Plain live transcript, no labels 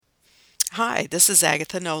Hi, this is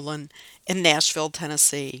Agatha Nolan in Nashville,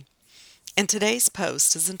 Tennessee, and today's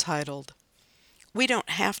post is entitled, We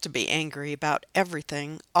Don't Have to Be Angry About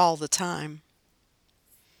Everything All the Time.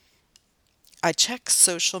 I check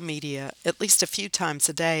social media at least a few times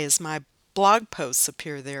a day as my blog posts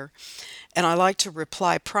appear there, and I like to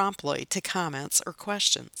reply promptly to comments or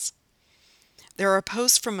questions. There are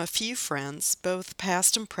posts from a few friends, both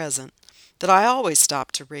past and present, that I always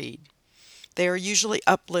stop to read. They are usually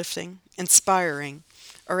uplifting, inspiring,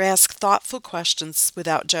 or ask thoughtful questions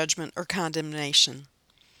without judgment or condemnation.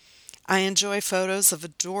 I enjoy photos of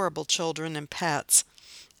adorable children and pets,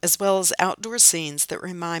 as well as outdoor scenes that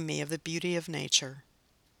remind me of the beauty of nature.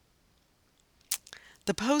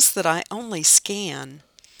 The posts that I only scan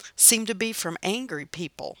seem to be from angry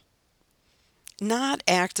people, not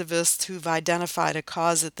activists who've identified a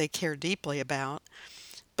cause that they care deeply about,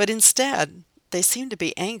 but instead they seem to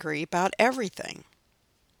be angry about everything.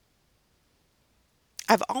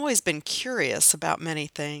 I've always been curious about many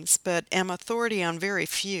things, but am authority on very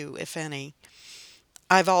few, if any.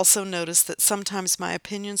 I've also noticed that sometimes my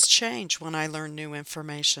opinions change when I learn new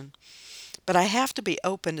information, but I have to be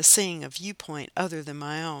open to seeing a viewpoint other than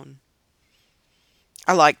my own.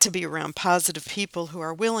 I like to be around positive people who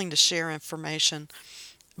are willing to share information,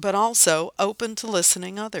 but also open to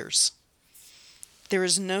listening others. There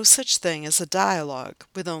is no such thing as a dialogue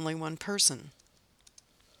with only one person.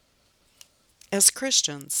 As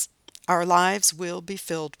Christians, our lives will be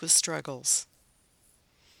filled with struggles.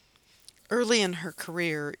 Early in her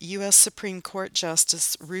career, U.S. Supreme Court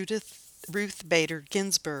Justice Ruth Bader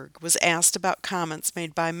Ginsburg was asked about comments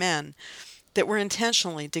made by men that were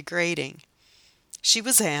intentionally degrading. She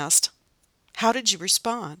was asked, "How did you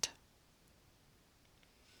respond?"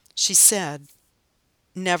 She said,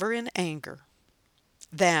 "Never in anger.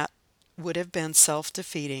 That would have been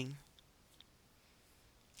self-defeating."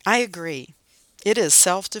 I agree. It is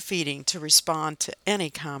self-defeating to respond to any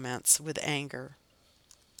comments with anger.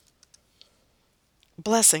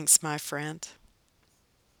 Blessings, my friend.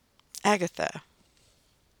 Agatha.